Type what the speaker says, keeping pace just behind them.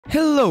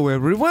Hello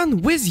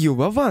everyone, with you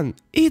Vavan.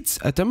 It's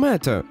a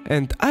tomato,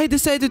 and I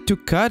decided to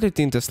cut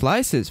it into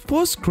slices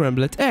for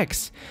scrambled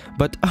eggs,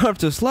 but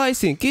after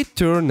slicing it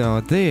turned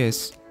out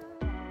this.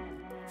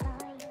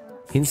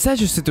 In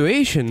such a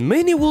situation,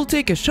 many will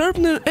take a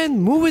sharpener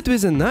and move it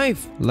with a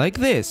knife, like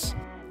this.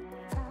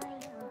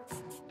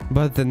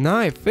 But the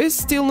knife is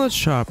still not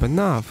sharp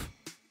enough.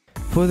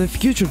 For the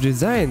future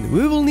design,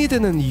 we will need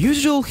an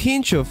unusual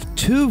hinge of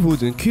 2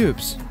 wooden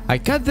cubes. I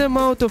cut them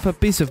out of a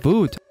piece of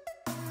wood.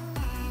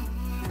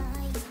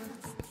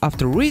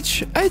 After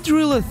which, I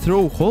drill a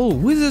through hole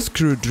with a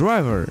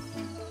screwdriver.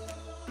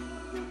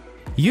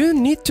 You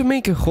need to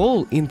make a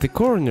hole in the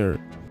corner.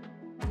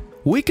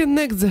 We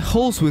connect the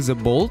holes with a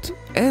bolt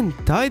and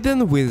tie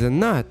them with a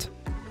nut.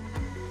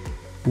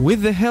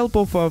 With the help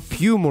of a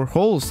few more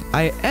holes,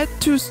 I add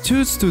 2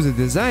 studs to the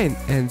design,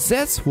 and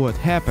that's what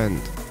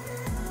happened.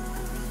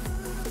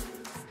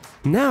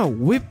 Now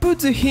we put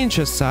the hinge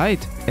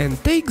aside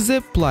and take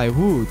the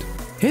plywood.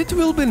 It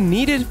will be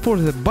needed for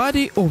the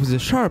body of the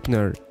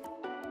sharpener.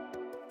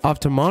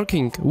 After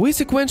marking, we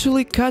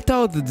sequentially cut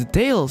out the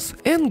details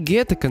and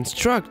get a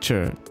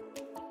constructor.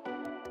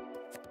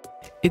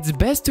 It's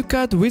best to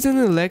cut with an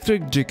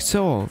electric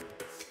jigsaw.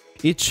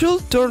 It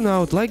should turn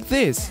out like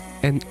this,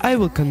 and I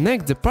will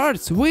connect the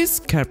parts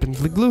with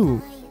carpentry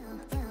glue.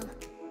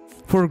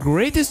 For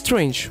greater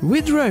strength,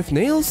 we drive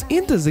nails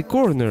into the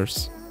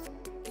corners.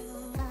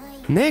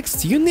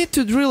 Next, you need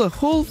to drill a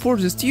hole for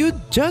the stud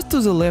just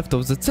to the left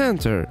of the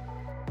center.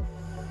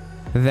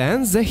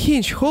 Then the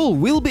hinge hole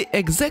will be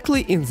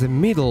exactly in the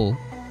middle.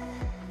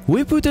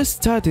 We put a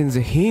stud in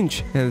the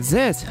hinge, and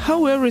that's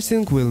how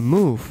everything will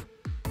move.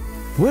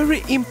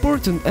 Very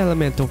important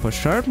element of a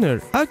sharpener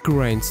are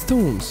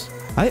grindstones.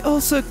 I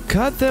also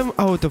cut them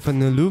out of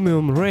an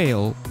aluminum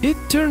rail. It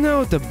turned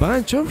out a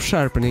bunch of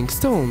sharpening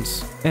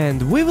stones,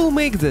 and we will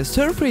make the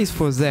surface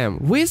for them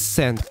with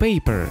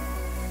sandpaper.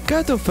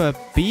 Cut off a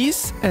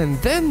piece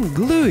and then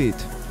glue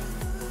it.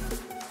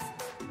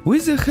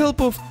 With the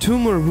help of 2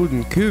 more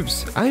wooden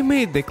cubes, I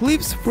made the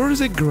clips for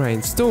the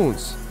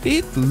grindstones.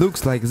 It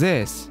looks like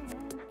this.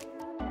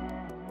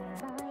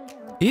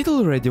 It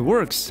already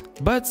works,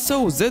 but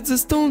so that the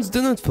stones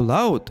do not fall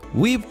out,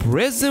 we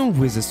press them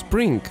with a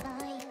spring.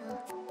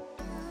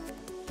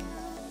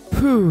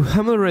 Phew,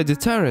 I'm already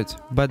tired,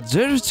 but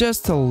there's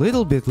just a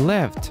little bit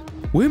left.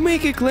 We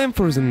make a clamp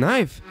for the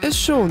knife, as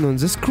shown on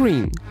the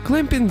screen,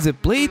 clamping the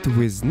plate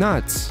with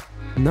nuts.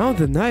 Now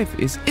the knife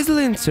is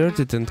easily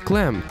inserted and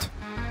clamped.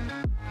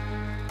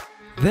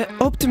 The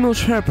optimal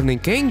sharpening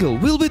angle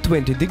will be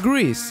 20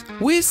 degrees.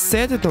 We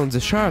set it on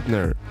the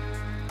sharpener.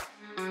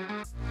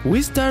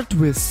 We start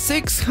with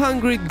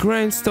 600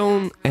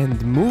 grindstone and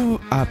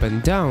move up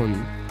and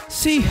down.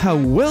 See how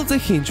well the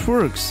hinge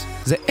works.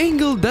 The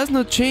angle does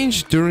not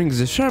change during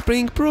the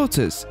sharpening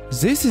process.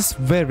 This is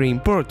very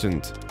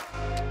important.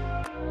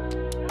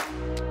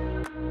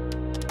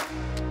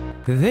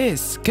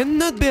 This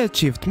cannot be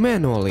achieved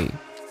manually.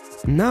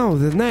 Now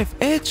the knife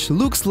edge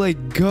looks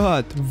like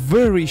God,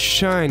 very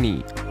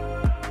shiny.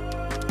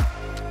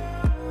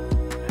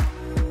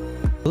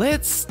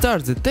 Let's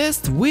start the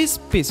test with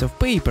piece of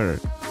paper.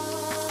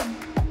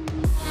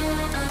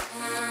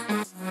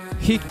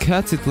 He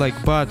cuts it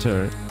like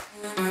butter.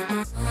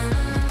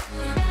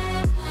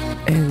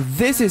 And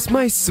this is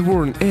my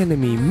sworn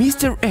enemy,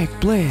 Mr.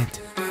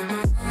 Eggplant.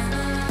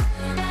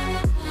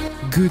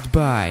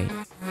 Goodbye.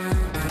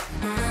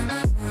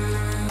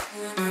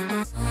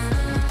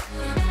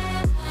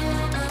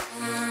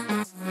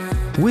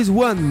 With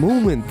one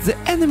movement, the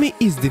enemy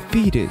is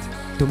defeated.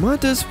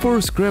 Tomatoes for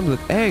scrambled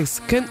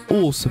eggs can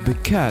also be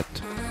cut.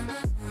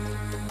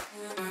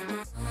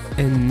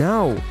 And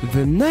now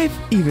the knife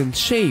even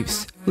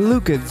shaves.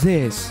 Look at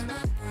this.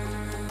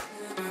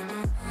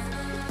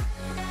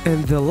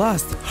 And the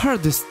last,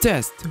 hardest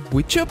test,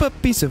 we chop a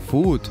piece of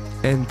wood,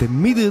 and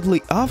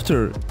immediately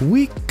after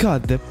we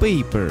cut the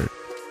paper.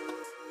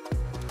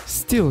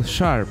 Still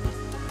sharp.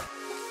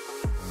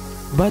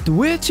 But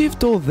we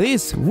achieved all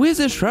this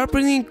with a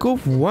sharpening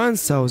of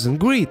 1000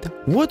 grit.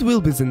 What will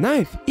be the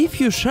knife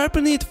if you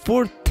sharpen it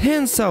for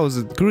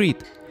 10,000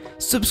 grit?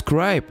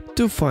 Subscribe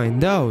to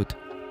find out.